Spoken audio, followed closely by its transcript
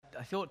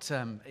I thought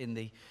in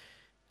the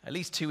at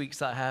least 2 weeks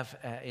that I have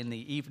in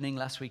the evening,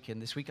 last week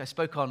and this week, I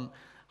spoke on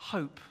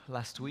hope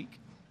last week.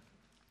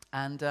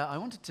 And I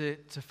wanted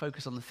to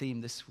focus on the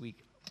theme this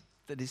week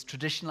that is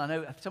traditional. I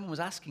know someone was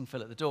asking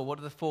Phil at the door, what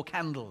do the 4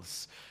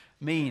 candles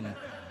mean?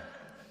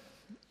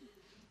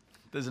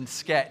 There's a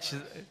sketch.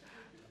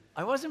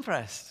 I was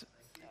impressed.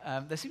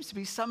 There seems to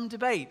be some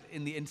debate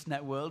in the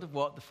internet world of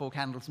what the 4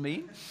 candles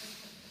mean.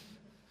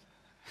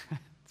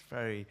 It's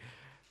very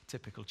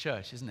typical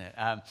church, isn't it?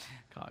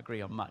 Can't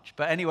agree on much.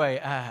 But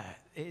anyway,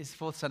 it is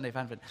 4th Sunday of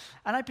Advent.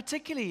 And I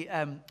particularly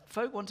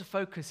want to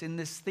focus in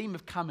this theme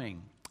of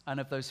coming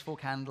and of those 4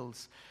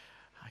 candles.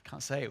 I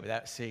can't say it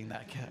without seeing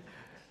that.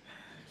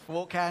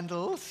 4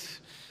 candles.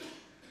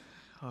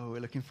 Oh, we're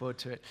looking forward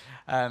to it.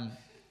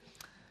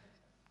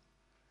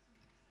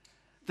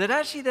 That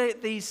actually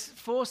these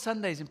 4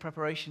 Sundays in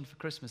preparation for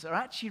Christmas are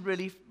actually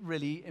really,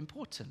 really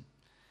important.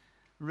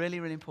 Really,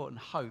 really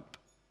important. Hope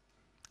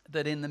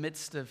that in the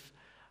midst of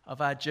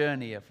our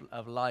journey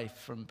of life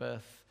from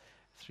birth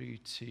through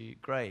to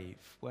grave,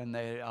 when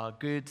there are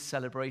good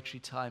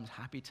celebratory times,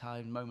 happy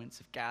times, moments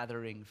of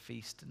gathering,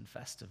 feast and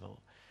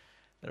festival,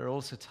 there are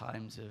also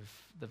times of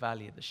the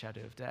valley of the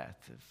shadow of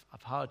death,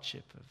 of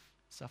hardship, of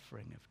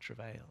suffering, of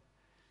travail.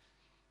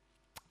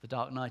 The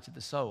dark night of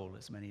the soul,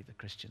 as many of the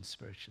Christian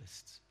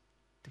spiritualists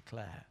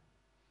declare.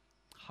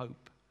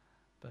 Hope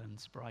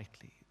burns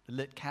brightly. The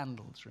lit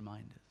candles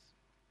remind us.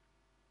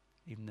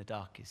 Even the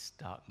darkest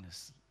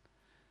darkness,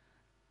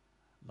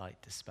 light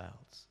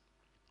dispels.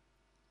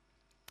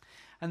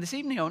 And this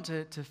evening I want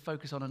to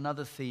focus on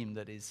another theme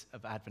that is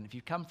of Advent. If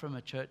you come from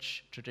a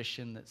church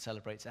tradition that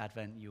celebrates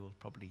Advent, you will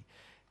probably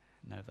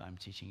know that I'm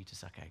teaching you to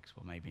suck eggs.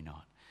 Well, maybe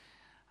not.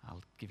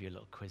 I'll give you a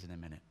little quiz in a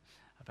minute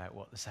about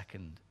what the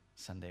second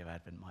Sunday of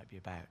Advent might be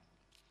about.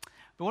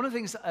 But one of the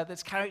things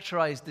that's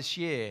characterized this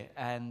year,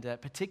 and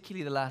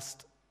particularly the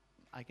last,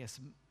 I guess,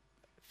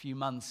 few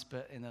months,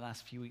 but in the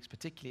last few weeks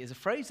particularly, is a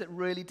phrase that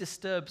really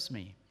disturbs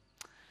me.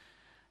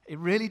 It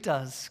really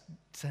does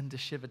send a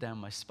shiver down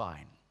my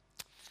spine.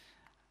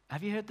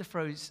 Have you heard the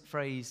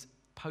phrase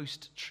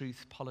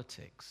post-truth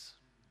politics?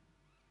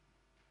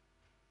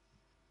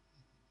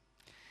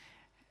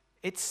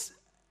 It's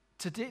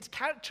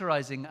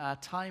characterizing our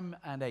time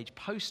and age,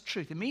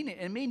 post-truth,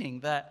 meaning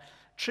that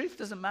truth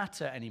doesn't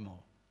matter anymore.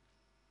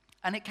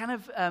 And it kind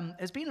of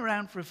has been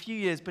around for a few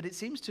years, but it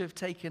seems to have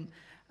taken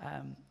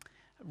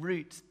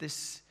root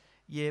this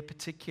year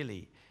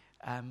particularly.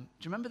 Do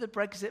you remember the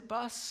Brexit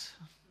bus?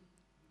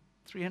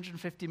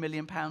 £350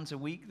 million a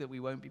week that we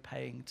won't be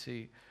paying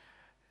to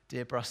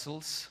dear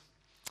Brussels.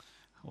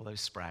 All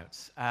those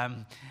sprouts. That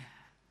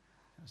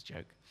was a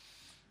joke.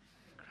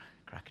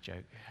 Crack a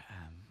joke.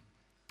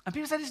 And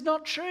people said it's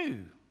not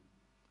true.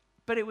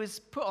 But it was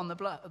put on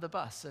the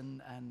bus,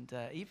 and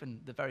even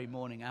the very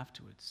morning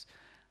afterwards,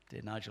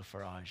 dear Nigel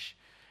Farage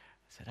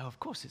said, oh, of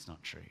course it's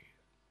not true.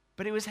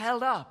 But it was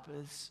held up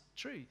as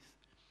truth.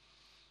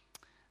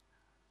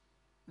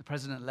 The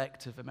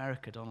president-elect of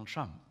America, Donald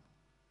Trump,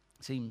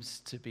 seems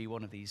to be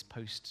one of these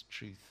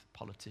post-truth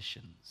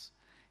politicians.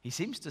 He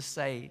seems to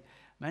say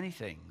many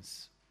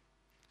things,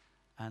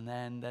 and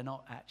then they're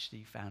not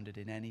actually founded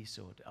in any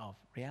sort of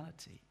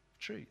reality,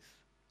 truth.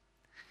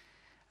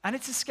 And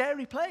it's a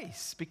scary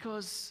place,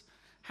 because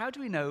how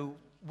do we know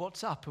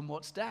what's up and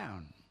what's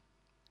down?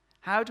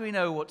 How do we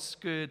know what's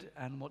good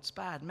and what's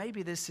bad?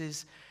 Maybe this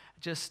is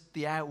just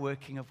the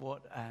outworking of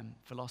what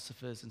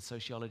philosophers and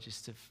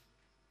sociologists have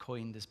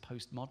coined as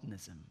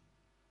postmodernism.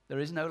 There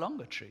is no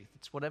longer truth.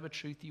 It's whatever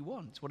truth you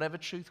want. It's whatever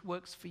truth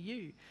works for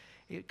you.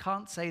 It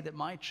can't say that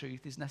my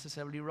truth is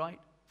necessarily right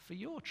for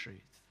your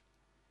truth.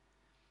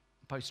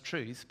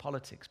 Post-truth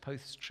politics,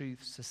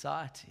 post-truth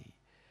society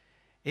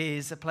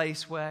is a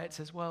place where it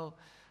says, well,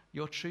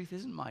 your truth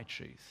isn't my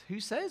truth. Who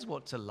says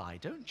what's a lie?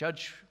 Don't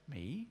judge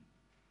me.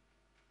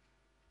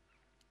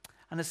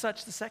 And as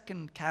such, the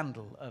second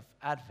candle of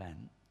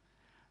Advent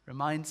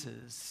reminds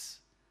us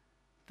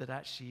that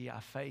actually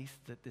our faith,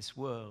 that this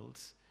world,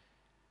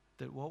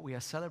 that what we are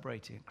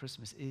celebrating at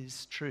Christmas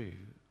is true,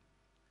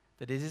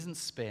 that it isn't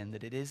spin,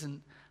 that it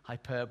isn't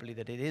hyperbole,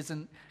 that it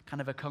isn't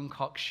kind of a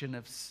concoction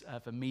of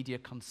a media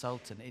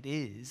consultant. It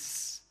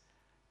is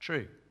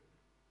true.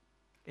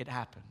 It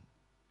happened.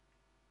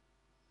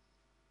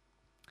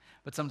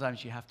 But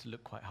sometimes you have to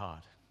look quite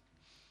hard.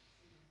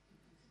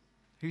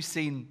 Who's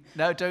seen?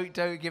 No, don't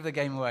give the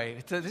game away.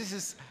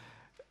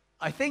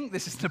 I think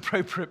this is an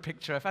appropriate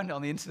picture. I found it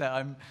on the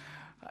internet.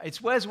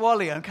 It's Where's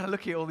Wally? I'm kind of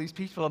looking at all these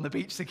people on the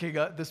beach thinking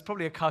there's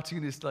probably a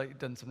cartoonist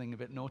done something a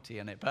bit naughty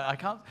in it, but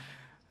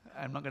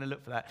I'm not going to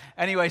look for that.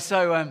 Anyway,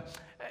 so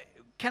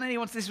can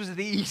anyone, this was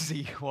the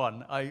easy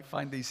one. I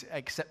find these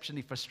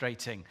exceptionally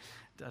frustrating.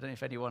 I don't know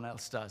if anyone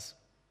else does.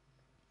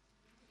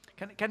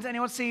 Can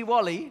anyone see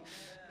Wally?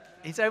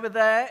 He's over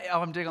there.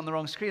 Oh, I'm doing it on the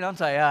wrong screen,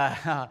 aren't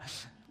I?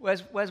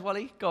 Where's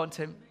Wally? Go on,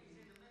 Tim.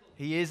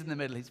 He is in the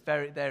middle.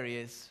 There he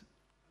is.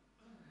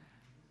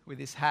 With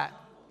his hat.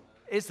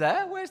 Is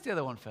there? Where's the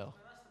other one, Phil?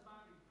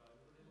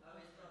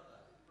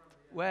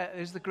 Where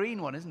is the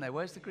green one, isn't there?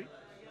 Where's the green?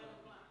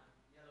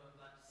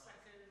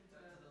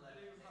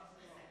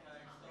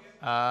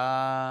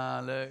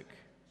 Ah, look,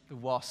 the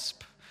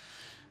wasp.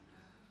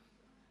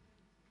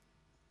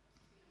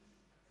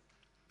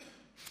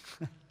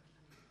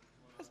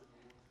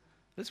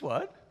 There's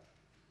what?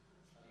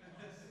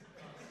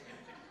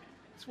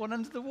 There's one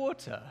under the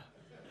water.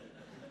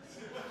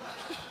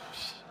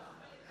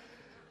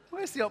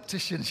 Where's the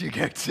opticians you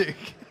go to?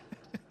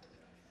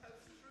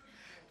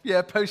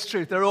 Yeah,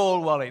 post-truth. They're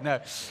all Wally.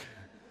 No.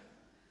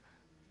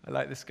 I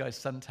like this guy's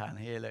suntan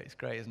here. Look, it's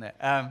great, isn't it?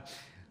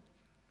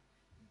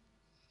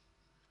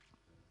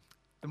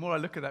 The more I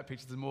look at that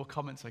picture, the more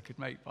comments I could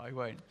make, but I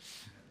won't.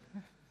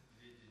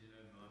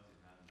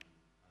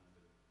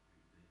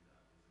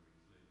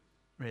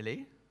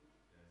 Really?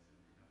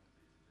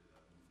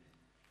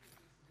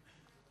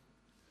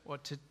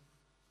 What to...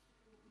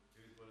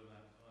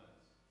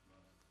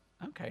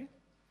 Okay.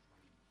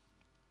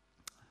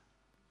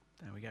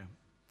 There we go.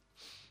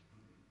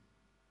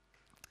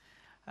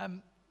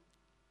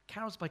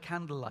 Carols by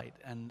candlelight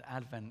and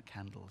Advent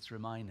candles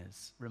remind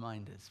us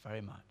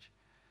very much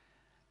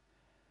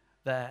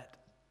that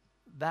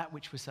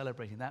which we're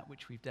celebrating, that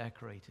which we've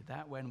decorated,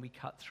 that when we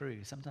cut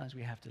through, sometimes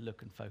we have to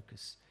look and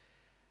focus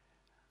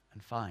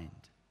and find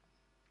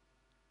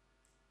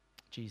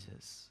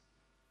Jesus.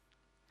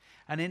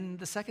 And in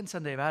the second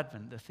Sunday of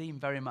Advent, the theme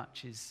very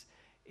much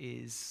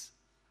is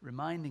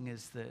reminding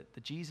us that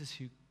the Jesus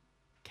who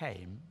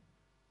came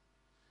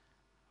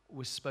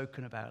was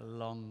spoken about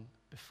long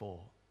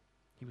before.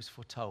 He was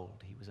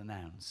foretold, he was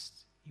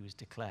announced, he was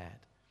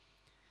declared.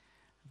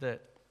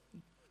 That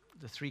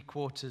the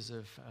 3/4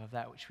 of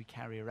that which we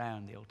carry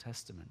around, the Old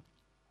Testament,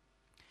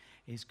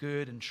 is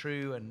good and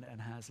true and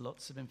has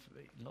lots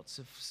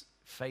of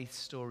faith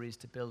stories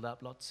to build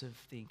up, lots of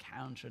the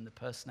encounter and the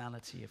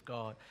personality of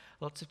God,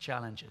 lots of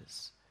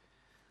challenges.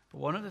 But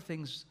one of the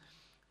things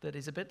that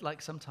is a bit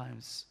like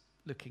sometimes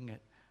looking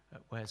at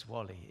Where's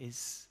Wally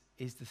is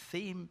the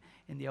theme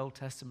in the Old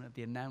Testament of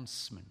the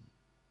announcement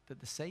that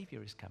the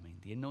Savior is coming,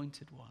 the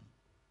anointed one,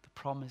 the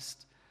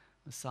promised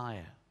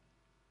Messiah.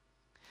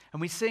 And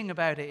we sing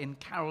about it in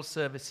carol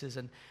services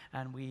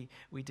and we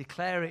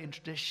declare it in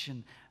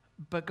tradition.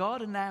 But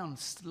God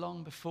announced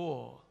long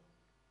before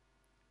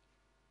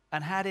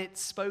and had it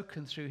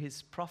spoken through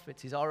his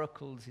prophets, his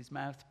oracles, his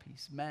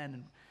mouthpiece,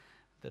 men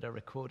that are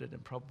recorded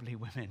and probably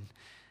women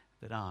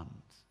that aren't,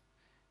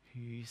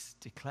 who's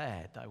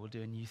declared that I will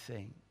do a new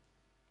thing.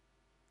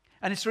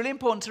 And it's really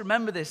important to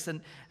remember this.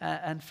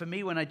 And for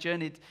me, when I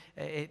journeyed,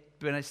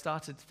 when I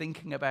started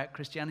thinking about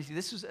Christianity,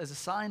 this was, as a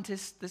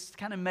scientist, this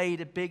kind of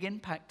made a big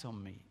impact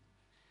on me.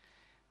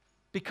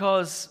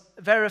 Because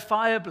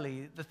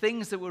verifiably, the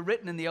things that were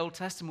written in the Old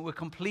Testament were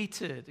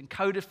completed and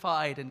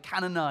codified and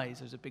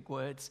canonized, those are big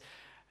words.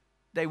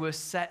 They were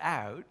set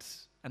out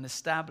and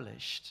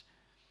established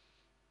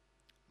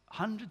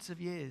hundreds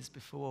of years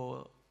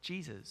before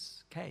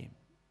Jesus came.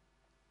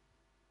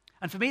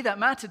 And for me, that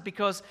mattered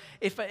because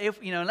if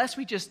unless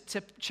we just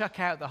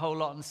chuck out the whole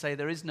lot and say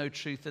there is no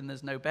truth and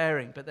there's no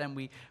bearing, but then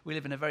we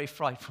live in a very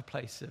frightful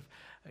place of,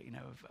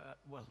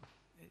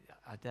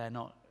 I dare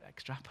not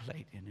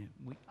extrapolate.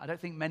 I don't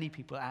think many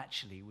people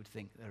actually would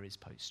think there is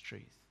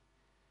post-truth.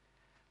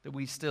 That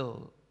we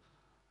still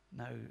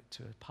know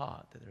to a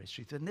part that there is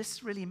truth. And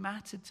this really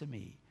mattered to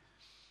me.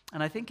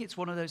 And I think it's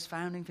one of those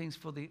founding things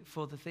for the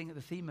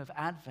theme of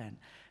Advent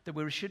that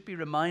we should be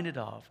reminded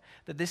of.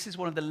 That this is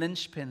one of the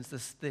linchpins,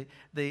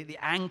 the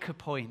anchor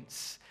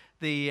points,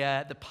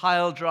 the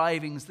pile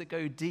drivings that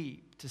go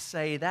deep to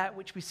say that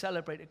which we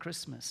celebrate at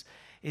Christmas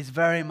is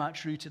very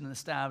much rooted and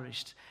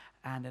established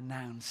and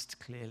announced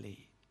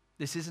clearly.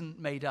 This isn't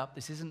made up.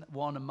 This isn't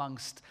one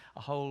amongst a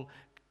whole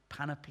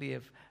panoply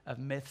of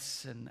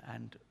myths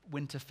and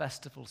winter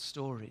festival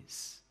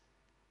stories.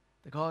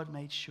 That God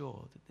made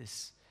sure that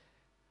this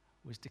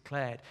was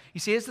declared. You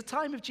see, as the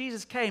time of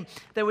Jesus came,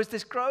 there was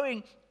this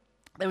growing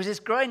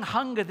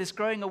hunger, this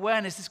growing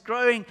awareness, this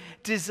growing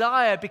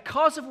desire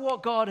because of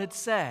what God had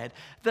said,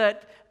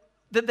 that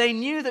they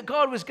knew that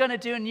God was going to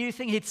do a new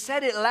thing. He'd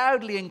said it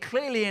loudly and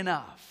clearly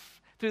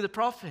enough through the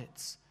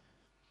prophets.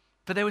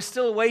 But they were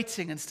still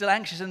waiting and still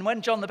anxious. And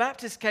when John the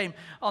Baptist came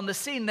on the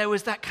scene, there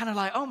was that kind of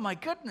like, oh my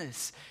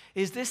goodness,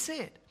 is this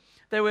it?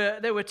 There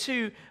were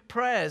two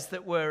prayers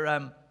that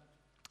were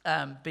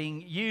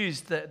being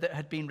used that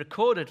had been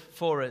recorded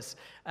for us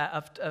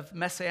of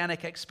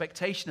messianic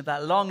expectation, of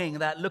that longing,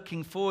 that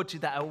looking forward to,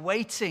 that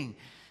awaiting,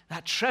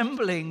 that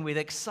trembling with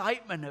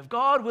excitement of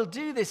God will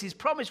do this. He's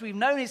promised. We've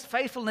known his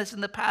faithfulness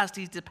in the past.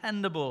 He's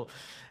dependable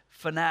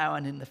for now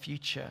and in the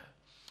future.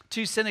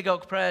 Two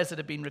synagogue prayers that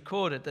have been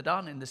recorded that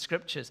aren't in the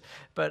scriptures,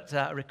 but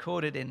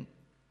recorded in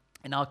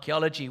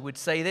archaeology would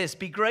say this: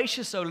 Be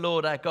gracious, O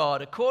Lord our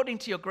God, according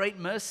to your great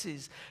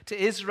mercies,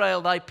 to Israel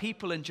thy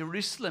people, and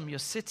Jerusalem your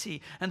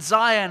city, and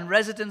Zion,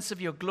 residence of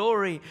your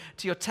glory,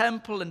 to your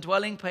temple and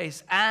dwelling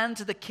place, and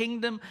to the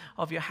kingdom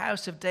of your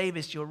house of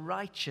David, your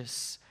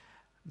righteous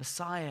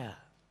Messiah.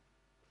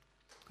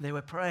 They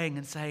were praying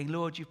and saying,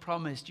 Lord, you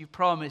promised, you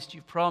promised,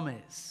 you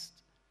promised.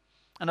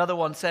 Another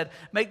one said,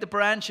 Make the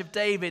branch of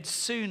David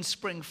soon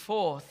spring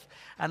forth,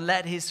 and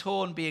let his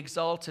horn be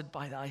exalted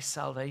by thy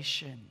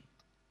salvation.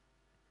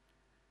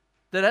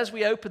 That as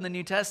we open the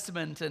New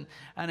Testament and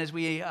as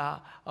we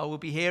will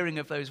be hearing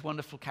of those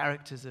wonderful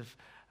characters of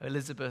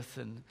Elizabeth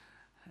and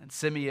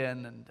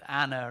Simeon and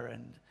Anna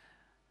and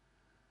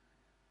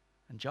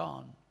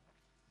John,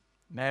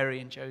 Mary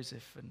and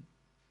Joseph, and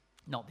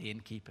not the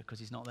innkeeper because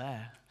he's not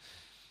there,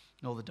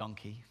 nor the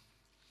donkey,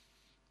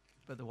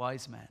 but the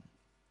wise men.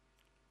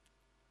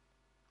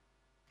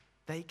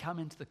 They come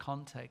into the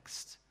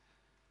context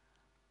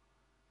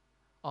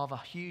of a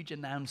huge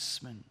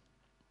announcement.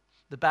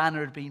 The banner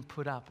had been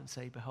put up and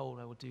say, behold,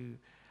 I will do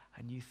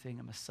a new thing,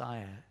 a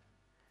Messiah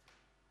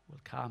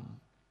will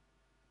come.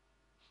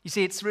 You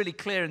see, it's really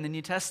clear in the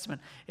New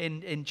Testament,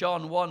 in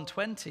John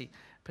 1:20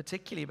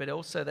 particularly, but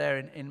also there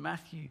in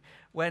Matthew,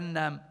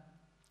 when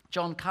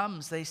John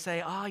comes, they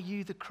say, are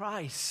you the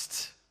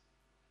Christ?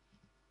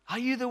 Are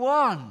you the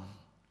one?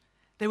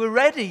 They were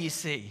ready, you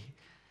see.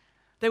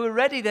 They were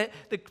ready.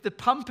 The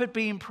pump had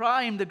been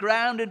primed. The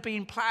ground had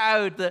been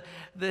plowed.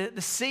 The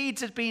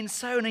seeds had been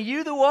sown. Are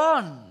you the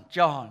one,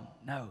 John?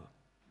 No.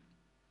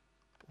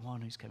 But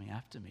one who's coming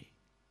after me.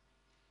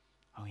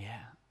 Oh,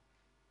 yeah.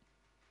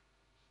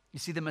 You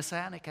see, the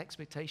messianic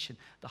expectation,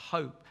 the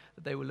hope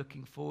that they were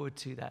looking forward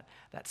to, that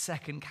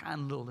second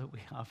candle that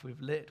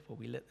we've lit, what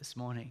we lit this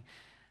morning,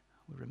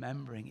 we're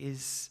remembering,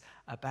 is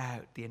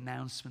about the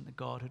announcement that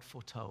God had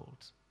foretold.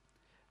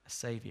 A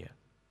Savior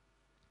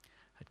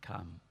had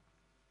come.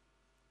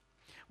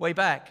 Way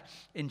back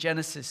in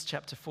Genesis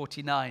chapter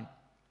 49,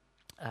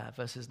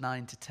 verses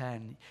 9 to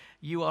 10,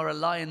 you are a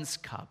lion's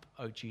cub,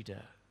 O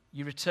Judah.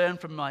 You return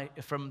from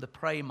the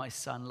prey, my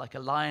son. Like a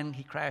lion,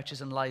 he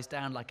crouches and lies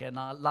down, like a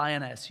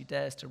lioness who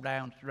dares to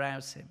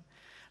rouse him.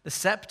 The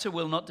scepter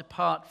will not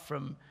depart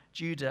from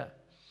Judah,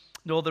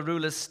 nor the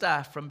ruler's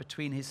staff from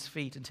between his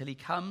feet, until he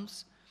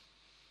comes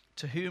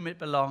to whom it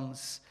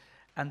belongs,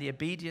 and the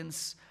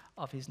obedience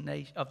of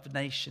the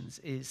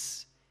nations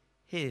is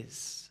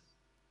his.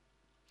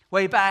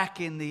 Way back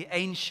in the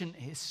ancient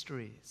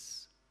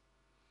histories,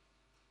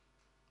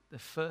 the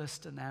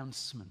first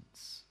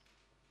announcements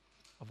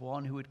of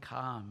one who would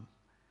come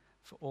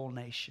for all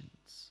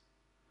nations.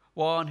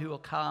 One who will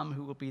come,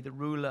 who will be the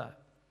ruler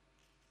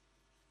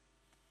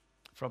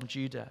from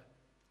Judah,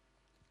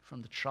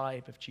 from the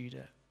tribe of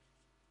Judah.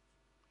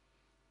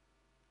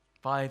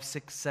 500,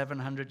 600,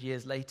 700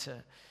 years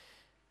later,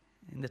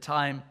 in the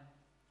time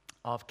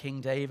of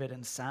King David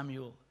and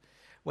Samuel,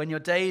 when your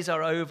days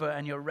are over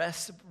and your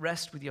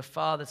rest with your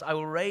fathers, I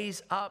will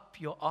raise up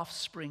your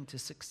offspring to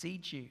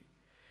succeed you,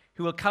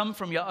 who will come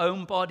from your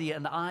own body,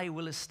 and I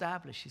will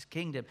establish his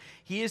kingdom.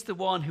 He is the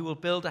one who will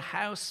build a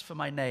house for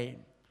my name,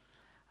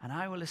 and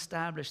I will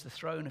establish the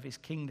throne of his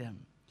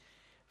kingdom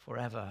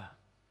forever.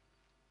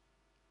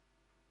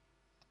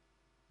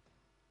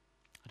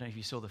 I don't know if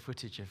you saw the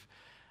footage of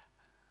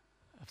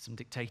some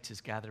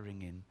dictators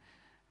gathering in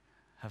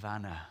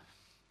Havana.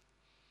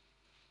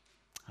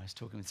 I was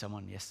talking with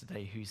someone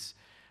yesterday who's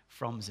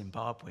from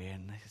Zimbabwe,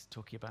 and he's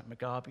talking about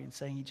Mugabe and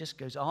saying he just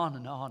goes on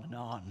and on and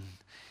on.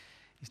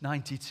 He's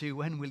 92.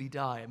 When will he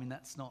die? I mean,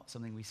 that's not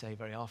something we say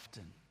very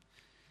often.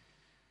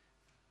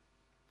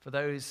 For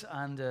those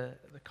under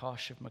the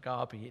kosh of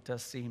Mugabe, it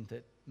does seem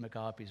that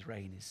Mugabe's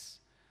reign is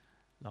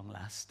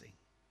long-lasting.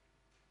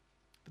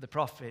 But the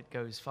prophet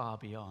goes far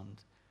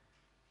beyond.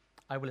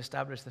 I will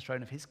establish the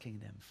throne of his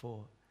kingdom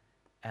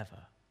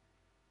forever.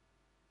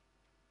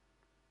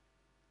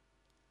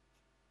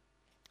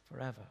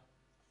 Forever.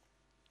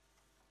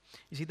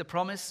 You see, the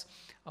promise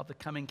of the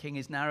coming king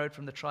is narrowed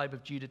from the tribe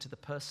of Judah to the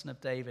person of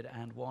David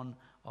and one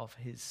of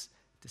his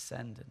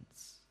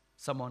descendants,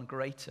 someone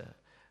greater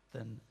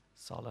than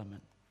Solomon.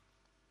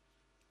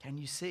 Can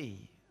you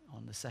see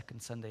on the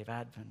second Sunday of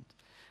Advent,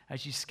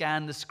 as you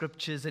scan the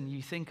scriptures and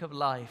you think of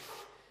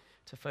life,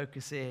 to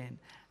focus in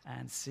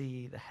and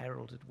see the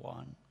heralded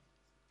one?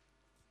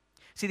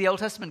 See, the Old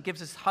Testament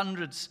gives us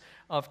hundreds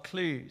of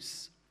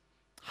clues.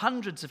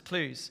 Hundreds of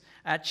clues,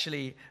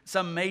 actually,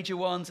 some major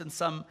ones and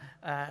some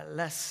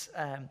less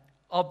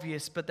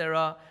obvious, but there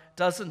are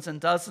dozens and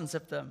dozens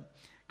of them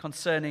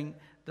concerning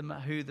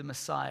who the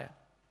Messiah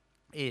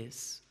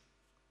is.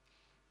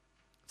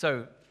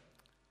 So,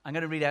 I'm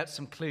going to read out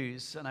some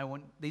clues,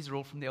 and these are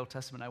all from the Old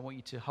Testament. I want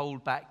you to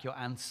hold back your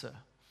answer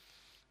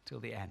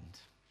till the end.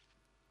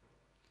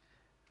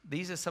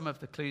 These are some of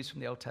the clues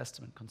from the Old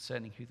Testament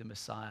concerning who the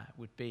Messiah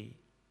would be.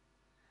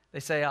 They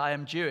say, I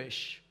am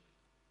Jewish.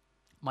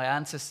 My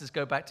ancestors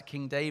go back to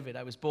King David.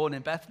 I was born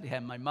in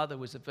Bethlehem. My mother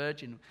was a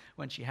virgin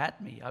when she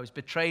had me. I was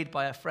betrayed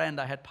by a friend.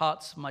 I had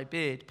parts of my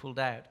beard pulled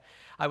out.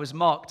 I was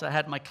mocked. I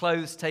had my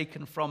clothes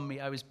taken from me.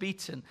 I was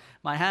beaten.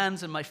 My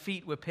hands and my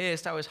feet were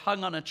pierced. I was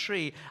hung on a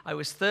tree. I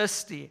was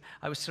thirsty.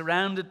 I was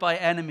surrounded by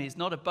enemies.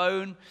 Not a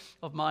bone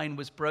of mine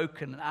was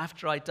broken. And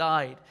after I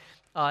died,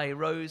 I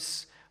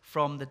rose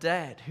from the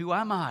dead. Who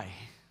am I?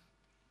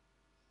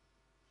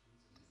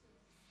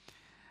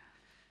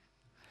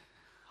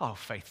 Oh,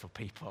 faithful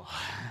people.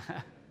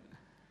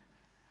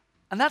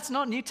 And that's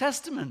not New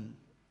Testament.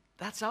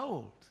 That's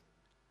old.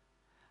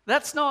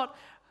 That's not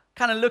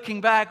kind of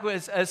looking back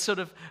as sort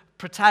of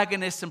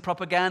protagonists and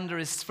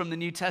propagandists from the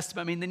New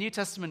Testament. I mean, the New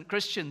Testament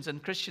Christians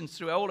and Christians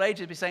through all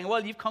ages be saying,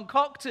 well, you've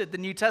concocted the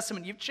New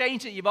Testament, you've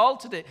changed it, you've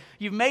altered it,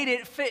 you've made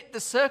it fit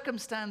the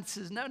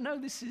circumstances. No,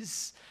 this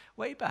is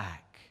way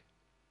back.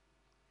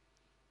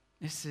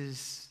 This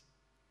is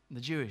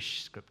the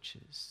Jewish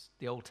scriptures,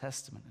 the Old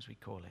Testament as we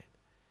call it,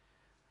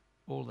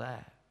 all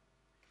there.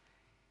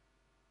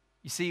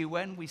 You see,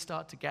 when we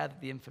start to gather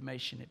the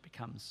information, it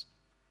becomes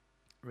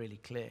really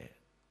clear.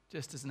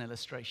 Just as an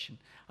illustration,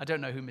 I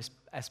don't know who Miss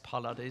S.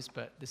 Pollard is,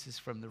 but this is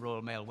from the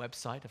Royal Mail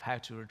website of how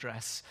to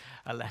address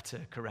a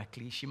letter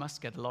correctly. She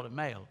must get a lot of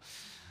mail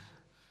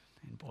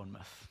in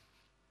Bournemouth.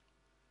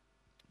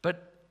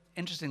 But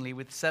interestingly,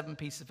 with 7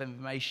 pieces of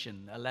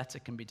information, a letter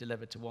can be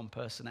delivered to one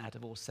person out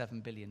of all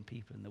 7 billion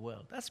people in the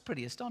world. That's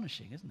pretty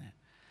astonishing, isn't it?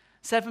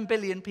 7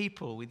 billion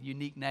people with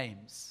unique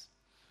names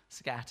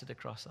scattered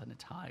across an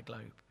entire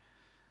globe.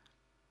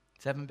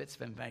 7 bits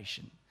of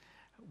information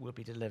will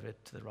be delivered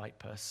to the right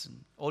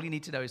person. All you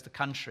need to know is the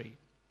country,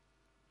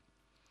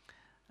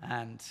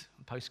 and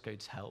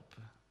postcodes help.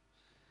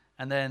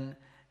 And then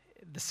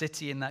the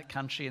city in that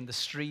country, and the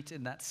street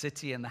in that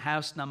city, and the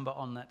house number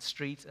on that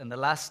street, and the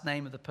last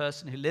name of the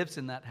person who lives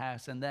in that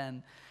house, and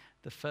then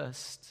the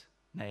first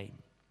name.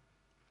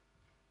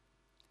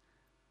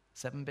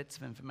 7 bits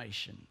of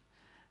information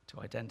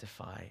to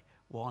identify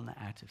 1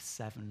 out of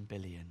 7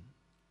 billion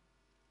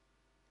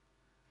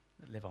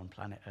that live on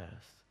planet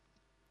Earth.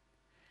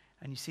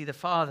 And you see, the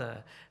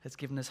Father has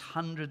given us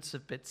hundreds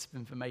of bits of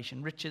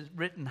information,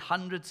 written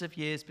hundreds of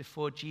years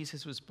before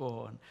Jesus was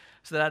born,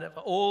 so that out of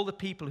all the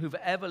people who've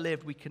ever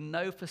lived, we can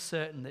know for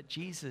certain that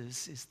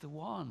Jesus is the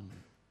one.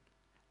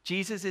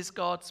 Jesus is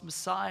God's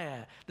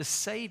Messiah, the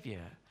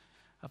Savior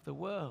of the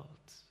world.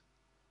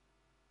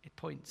 It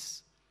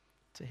points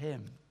to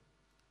him.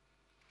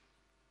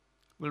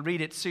 We'll read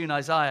it soon,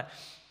 Isaiah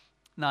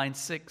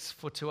 9:6.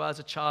 For to us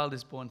a child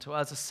is born, to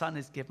us a son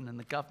is given, and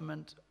the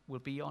government will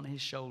be on his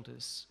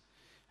shoulders.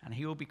 And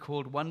he will be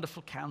called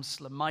Wonderful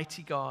Counselor,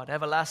 Mighty God,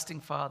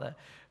 Everlasting Father,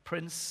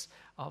 Prince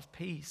of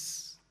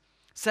Peace.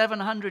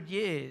 700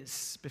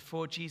 years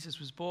before Jesus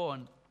was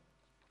born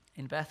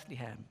in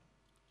Bethlehem,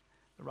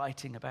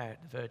 writing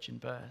about the virgin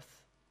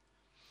birth.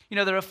 You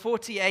know, there are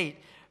 48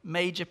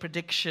 major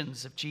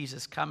predictions of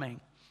Jesus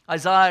coming.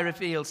 Isaiah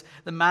reveals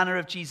the manner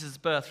of Jesus'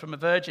 birth from a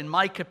virgin.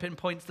 Micah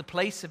pinpoints the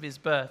place of his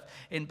birth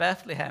in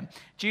Bethlehem.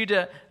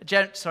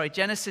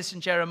 Genesis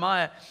and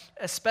Jeremiah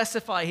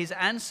specify his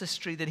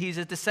ancestry, that he's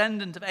a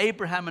descendant of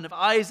Abraham and of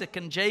Isaac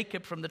and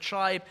Jacob from the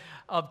tribe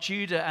of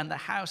Judah and the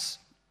house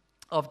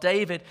of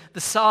David.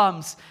 The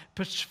Psalms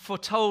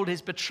foretold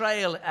his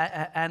betrayal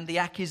and the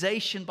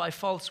accusation by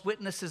false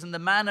witnesses and the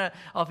manner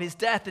of his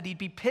death, that he'd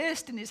be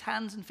pierced in his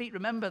hands and feet.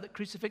 Remember that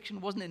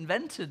crucifixion wasn't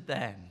invented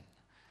then.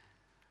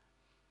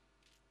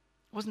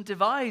 It wasn't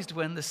devised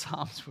when the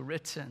Psalms were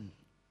written,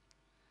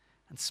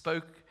 and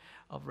spoke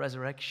of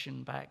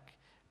resurrection back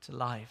to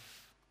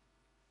life.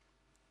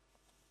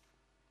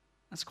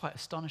 That's quite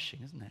astonishing,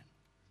 isn't it?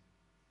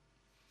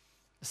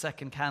 The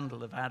second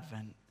candle of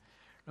Advent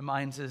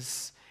reminds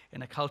us,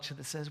 in a culture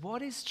that says,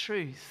 what is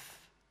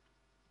truth?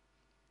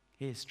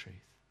 Here's truth.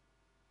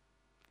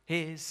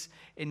 Here's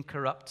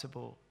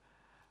incorruptible,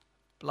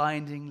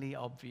 blindingly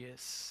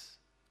obvious,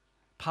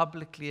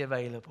 publicly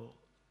available,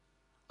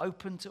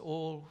 open to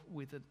all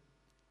with a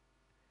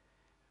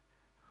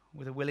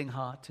willing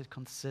heart to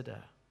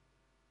consider.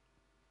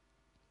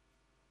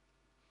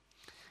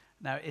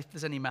 Now, if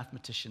there's any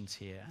mathematicians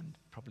here, and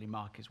probably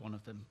Mark is one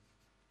of them,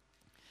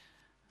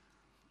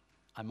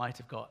 I might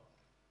have got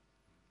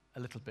a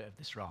little bit of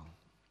this wrong,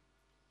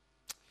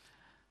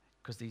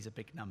 because these are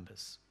big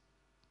numbers.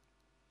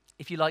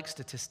 If you like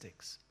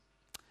statistics,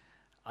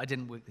 I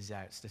didn't work these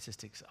out.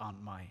 Statistics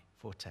aren't my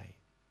forte.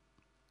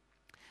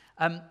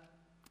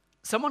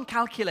 Someone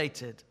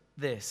calculated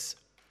this.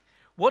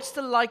 What's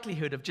the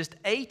likelihood of just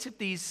 8 of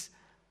these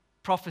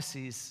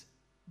prophecies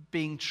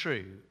being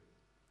true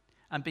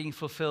and being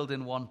fulfilled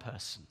in one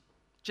person?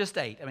 Just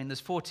 8. I mean,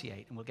 there's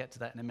 48, and we'll get to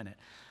that in a minute.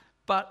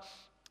 But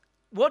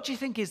what do you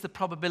think is the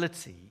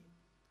probability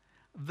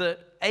that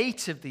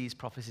 8 of these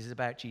prophecies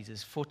about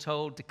Jesus,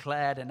 foretold,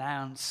 declared,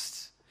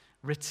 announced,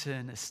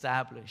 written,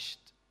 established,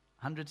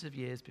 hundreds of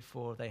years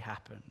before they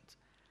happened,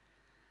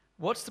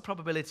 what's the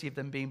probability of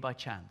them being by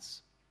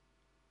chance?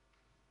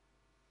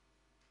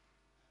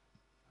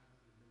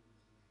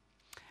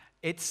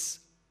 It's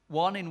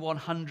 1 in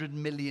 100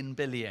 million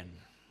billion.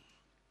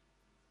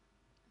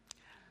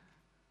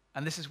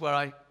 And this is where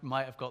I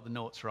might have got the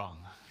noughts wrong.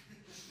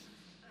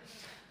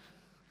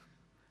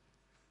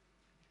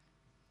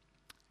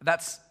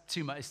 That's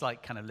too much. It's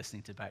like kind of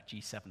listening to about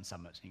G7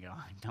 summits, and you go,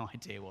 I have no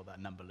idea what that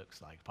number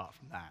looks like apart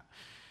from that.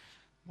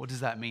 What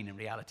does that mean in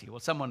reality? Well,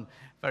 someone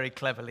very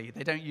cleverly,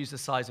 they don't use the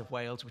size of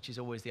Wales, which is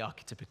always the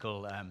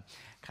archetypical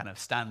kind of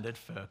standard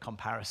for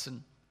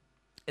comparison.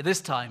 At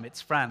this time,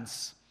 it's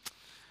France.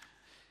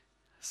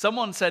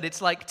 Someone said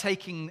it's like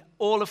taking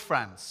all of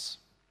France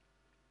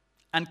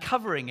and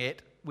covering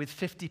it with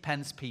 50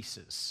 pence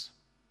pieces.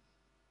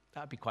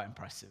 That would be quite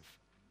impressive.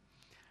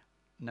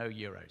 no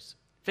euros.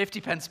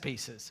 50 pence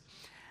pieces.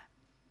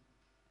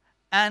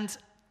 And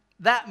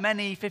that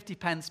many 50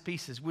 pence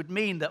pieces would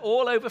mean that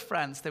all over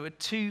France they were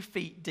 2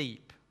 feet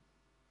deep.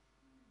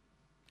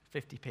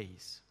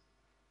 50p's.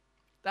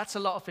 That's a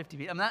lot of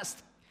 50p. And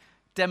that's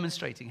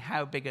demonstrating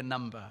how big a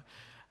number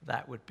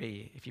that would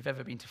be. If you've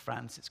ever been to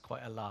France, it's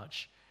quite a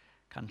large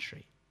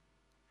country.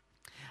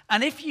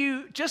 And if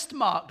you just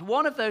marked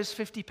one of those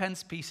 50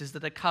 pence pieces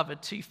that are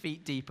covered 2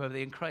 feet deep over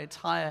the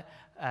entire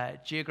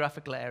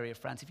geographical area of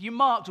France, if you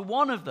marked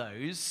one of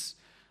those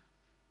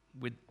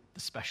with the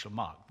special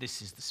mark,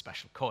 this is the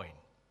special coin.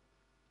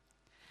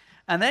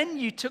 And then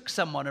you took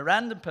someone, a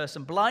random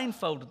person,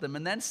 blindfolded them,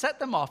 and then set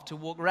them off to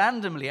walk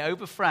randomly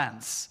over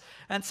France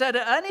and said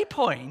at any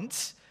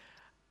point,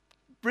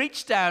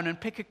 reach down and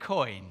pick a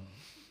coin.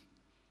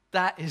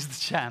 That is the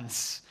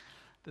chance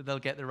that they'll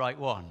get the right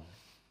one.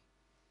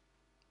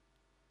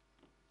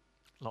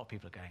 A lot of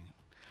people are going,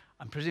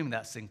 I'm presuming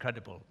that's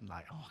incredible. I'm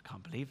like, oh, I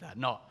can't believe that.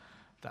 Not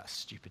that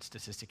stupid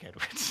statistic,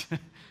 Edward.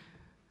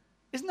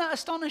 Isn't that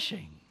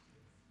astonishing?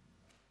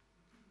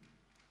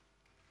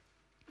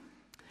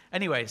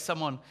 Anyway,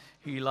 someone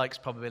who likes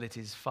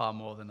probabilities far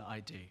more than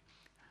I do,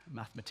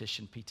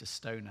 mathematician Peter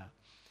Stoner,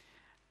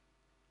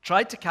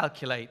 tried to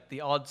calculate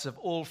the odds of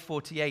all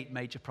 48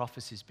 major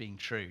prophecies being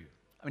true.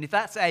 I mean, if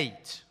that's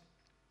 8,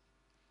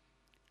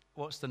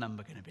 what's the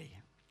number going to be?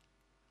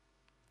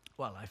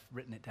 Well, I've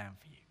written it down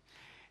for you.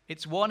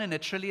 It's 1 in a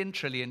trillion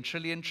chance.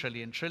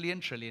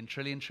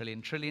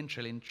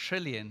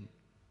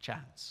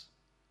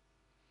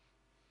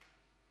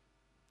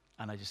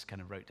 And I just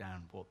kind of wrote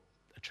down what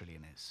a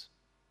trillion is.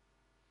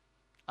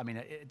 I mean,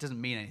 it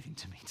doesn't mean anything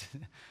to me,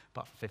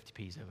 apart from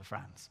 50p's over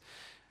France.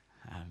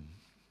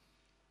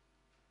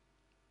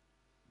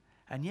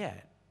 And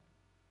yet,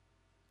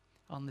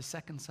 on the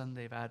second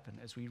Sunday of Advent,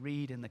 as we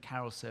read in the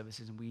carol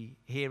services and we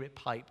hear it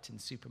piped in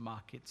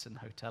supermarkets and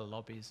hotel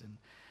lobbies and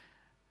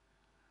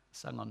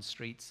sung on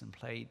streets and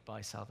played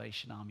by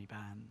Salvation Army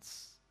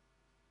bands,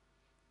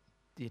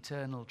 the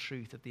eternal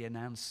truth of the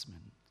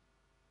announcement,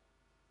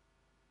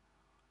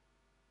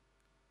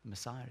 the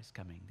Messiah is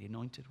coming, the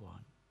anointed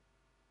one,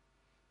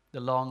 the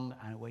long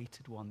and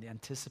awaited one, the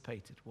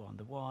anticipated one,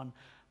 the one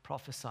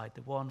prophesied,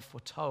 the one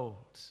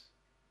foretold,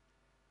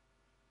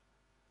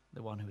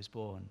 the one who was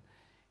born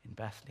in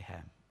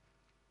Bethlehem.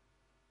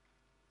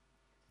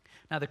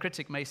 Now, the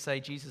critic may say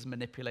Jesus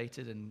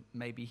manipulated and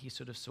maybe he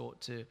sort of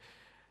sought to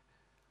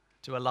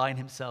align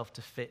himself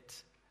to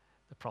fit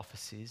the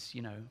prophecies,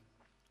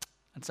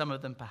 and some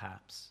of them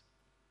perhaps.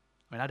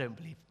 I mean, I don't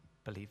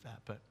believe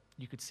that, but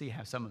you could see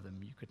how some of them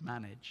you could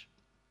manage.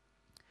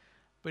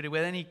 But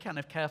with any kind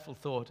of careful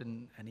thought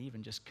and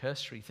even just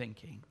cursory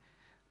thinking,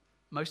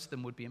 most of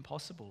them would be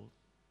impossible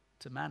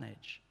to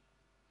manage.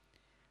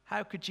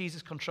 How could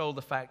Jesus control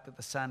the fact that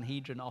the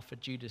Sanhedrin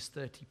offered Judas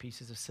 30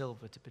 pieces of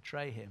silver to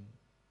betray him?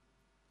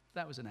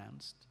 That was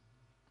announced.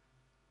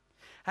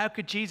 How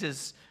could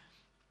Jesus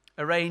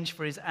arrange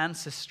for his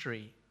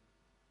ancestry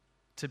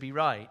to be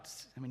right?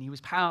 I mean, he was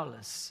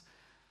powerless,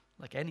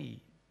 like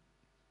any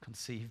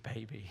conceived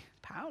baby,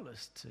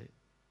 powerless to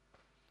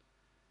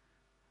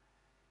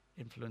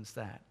influence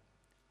that,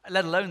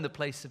 let alone the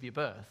place of your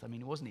birth. I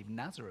mean, it wasn't even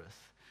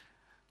Nazareth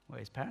where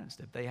his parents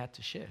lived. They had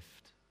to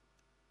shift,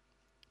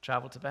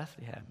 travel to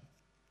Bethlehem,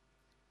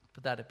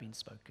 but that had been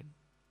spoken.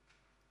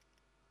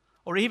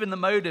 Or even the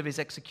mode of his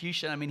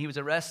execution. I mean, he was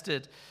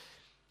arrested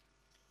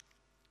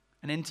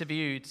and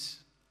interviewed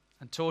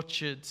and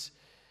tortured,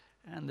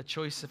 and the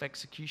choice of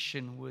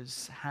execution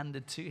was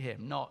handed to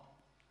him, not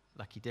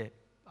like he did,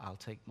 I'll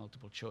take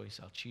multiple choice,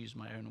 I'll choose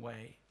my own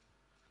way.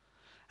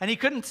 And he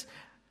couldn't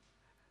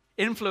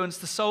influence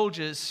the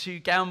soldiers who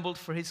gambled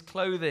for his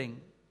clothing.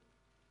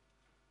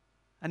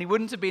 And he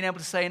wouldn't have been able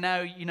to say,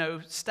 now,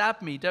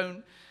 stab me,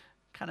 don't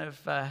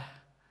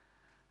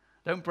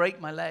break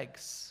my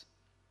legs.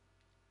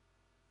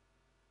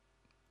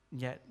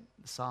 And yet,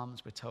 the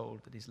Psalms were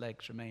told that his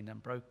legs remained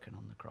unbroken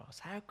on the cross.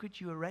 How could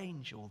you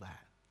arrange all that?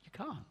 You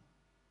can't.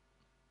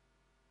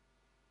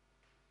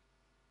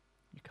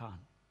 You can't.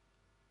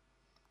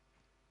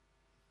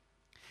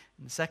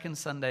 In the second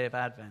Sunday of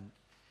Advent,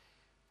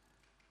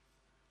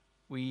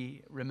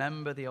 we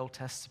remember the Old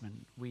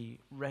Testament. We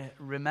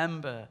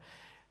remember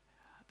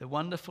the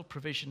wonderful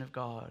provision of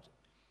God,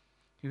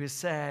 who has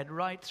said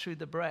right through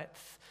the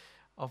breadth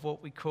of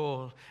what we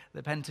call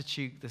the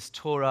Pentateuch, this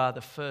Torah,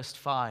 the first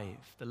 5,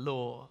 the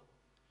law,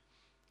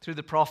 through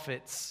the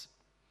prophets,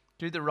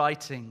 through the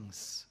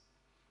writings,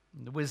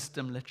 the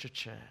wisdom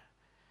literature,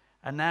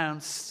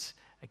 announced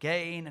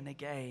again and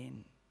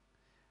again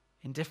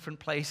in different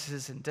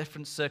places, in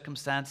different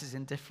circumstances,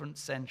 in different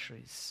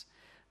centuries.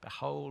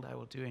 Behold, I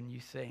will do a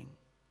new thing.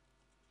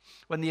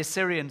 When the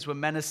Assyrians were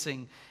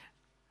menacing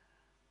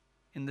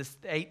in the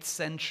 8th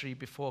century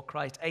before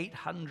Christ,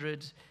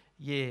 800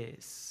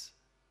 years,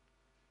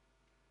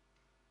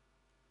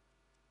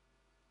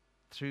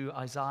 through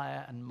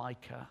Isaiah and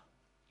Micah,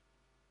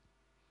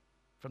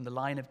 from the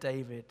line of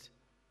David,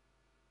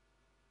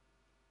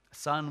 a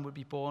son would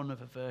be born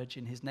of a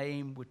virgin. His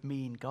name would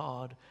mean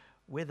God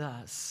with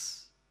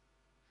us.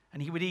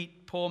 And he would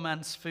eat poor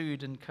man's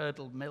food and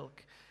curdled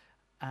milk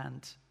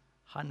and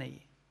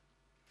honey.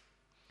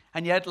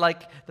 And yet,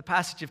 like the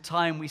passage of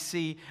time, we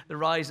see the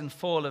rise and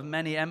fall of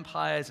many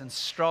empires and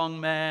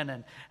strong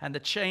men and the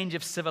change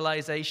of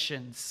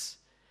civilizations.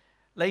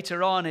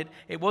 Later on,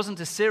 it wasn't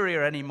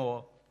Assyria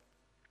anymore,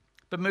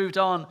 but moved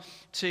on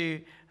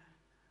to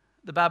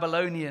the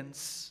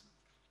Babylonians.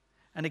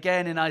 And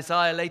again in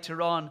Isaiah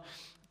later on,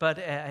 but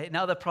in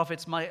other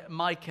prophets,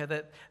 Micah,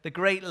 that the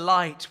great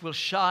light will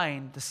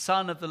shine, the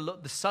Son of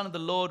the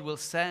Lord will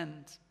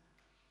send.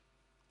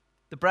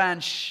 The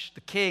branch,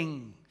 the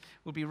king,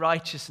 will be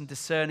righteous and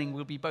discerning,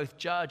 will be both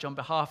judge on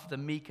behalf of the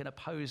meek and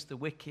oppose the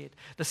wicked.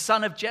 The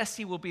Son of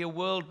Jesse will be a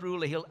world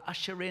ruler. He'll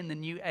usher in the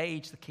new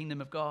age, the kingdom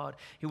of God.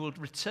 He will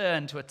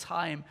return to a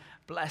time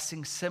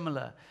blessing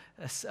similar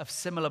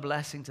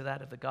blessing to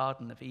that of the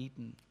Garden of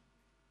Eden.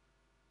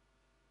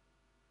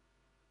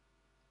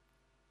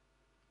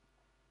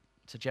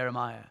 So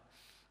Jeremiah,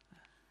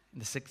 in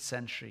the 6th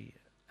century,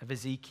 of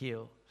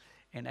Ezekiel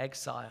in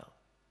exile,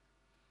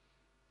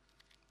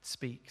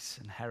 speaks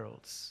and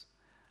heralds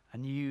a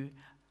new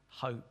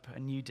hope, a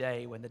new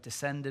day when the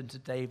descendant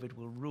of David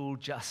will rule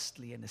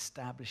justly and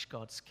establish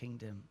God's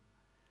kingdom.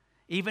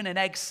 Even in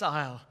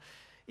exile,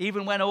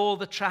 even when all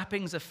the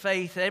trappings of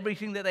faith,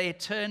 everything that they had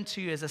turned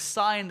to as a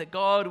sign that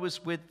God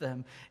was with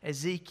them,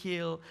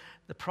 Ezekiel,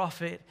 the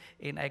prophet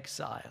in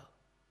exile,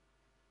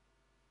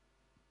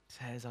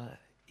 says,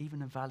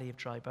 even a valley of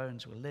dry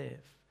bones will live.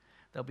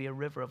 There'll be a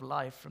river of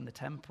life from the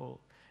temple.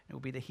 It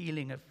will be the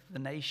healing of the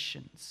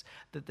nations,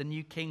 that the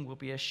new king will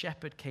be a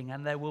shepherd king,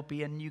 and there will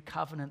be a new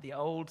covenant. The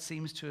old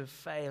seems to have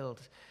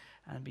failed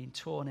and been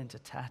torn into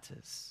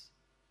tatters.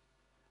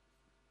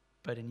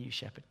 But a new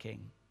shepherd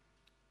king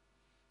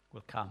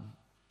will come.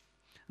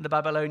 And the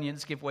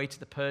Babylonians give way to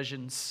the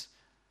Persians,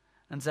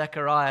 and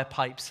Zechariah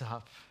pipes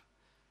up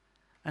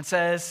and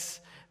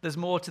says, there's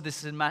more to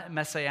this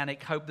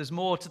messianic hope. There's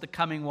more to the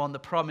coming one, the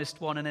promised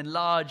one, an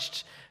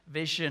enlarged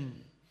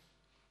vision.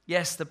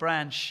 Yes, the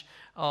branch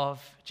of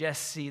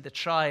Jesse, the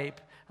tribe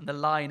and the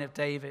line of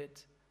David.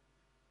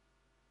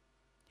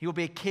 He will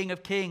be a king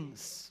of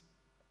kings.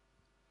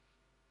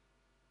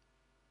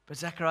 But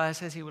Zechariah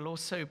says he will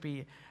also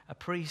be a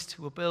priest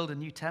who will build a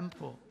new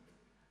temple,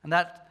 and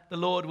that the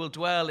Lord will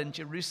dwell in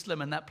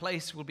Jerusalem, and that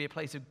place will be a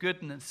place of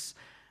goodness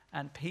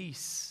and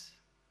peace.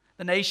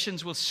 The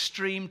nations will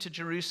stream to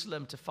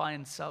Jerusalem to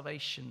find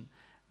salvation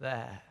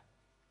there.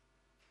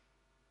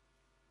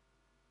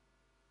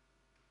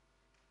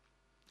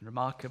 And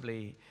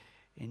remarkably,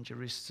 in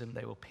Jerusalem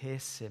they will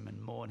pierce him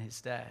and mourn his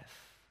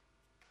death.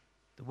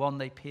 The one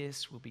they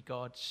pierce will be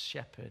God's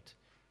shepherd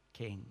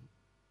king.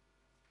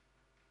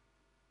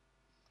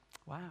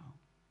 Wow.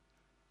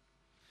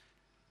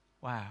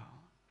 Wow.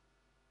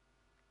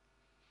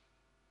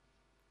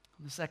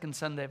 On the second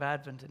Sunday of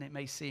Advent, and it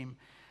may seem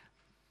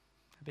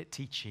a bit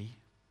teachy,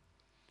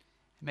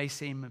 it may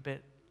seem a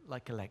bit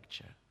like a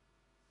lecture,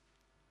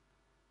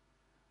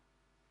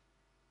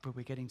 but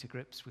we're getting to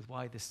grips with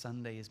why this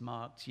Sunday is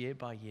marked year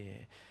by year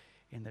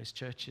in those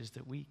churches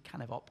that we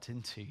kind of opt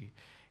into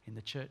in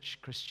the church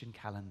Christian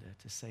calendar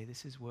to say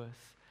this is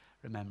worth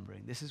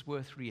remembering, this is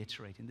worth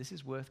reiterating, this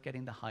is worth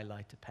getting the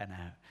highlighter pen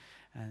out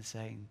and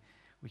saying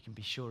we can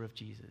be sure of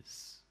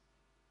Jesus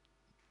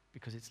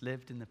because it's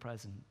lived in the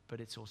present,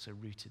 but it's also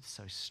rooted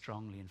so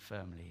strongly and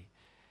firmly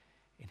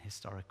in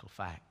historical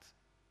fact,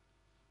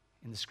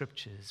 in the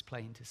scriptures,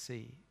 plain to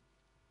see.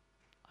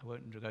 I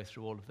won't go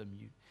through all of them,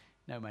 you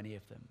know many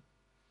of them,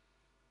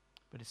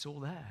 but it's all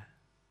there.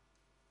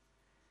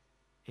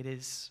 It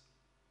is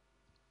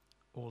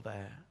all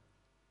there.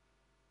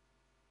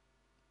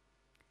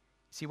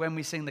 See, when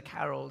we sing the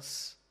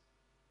carols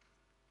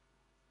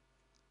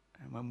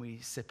and when we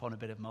sip on a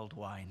bit of mulled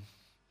wine,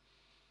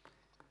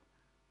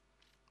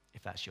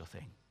 if that's your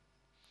thing,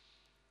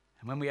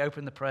 and when we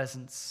open the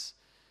presents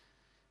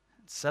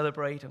and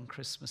celebrate on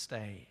Christmas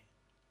Day,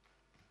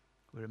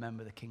 we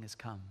remember the King has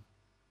come.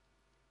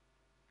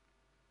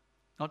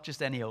 Not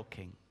just any old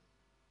king,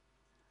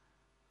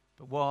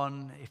 but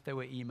one, if there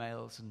were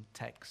emails and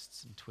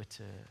texts and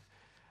Twitter,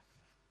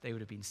 they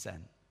would have been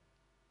sent.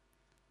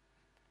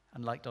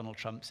 Unlike Donald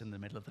Trump's in the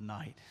middle of the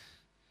night,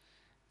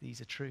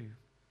 these are true.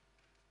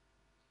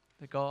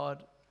 That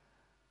God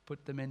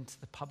put them into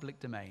the public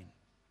domain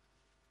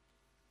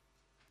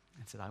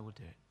and said, I will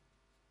do it.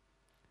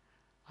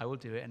 I will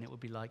do it, and it will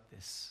be like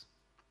this.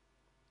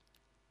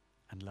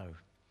 And lo,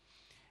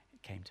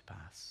 it came to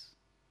pass.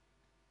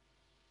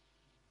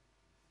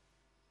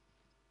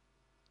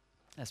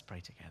 Let's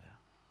pray together.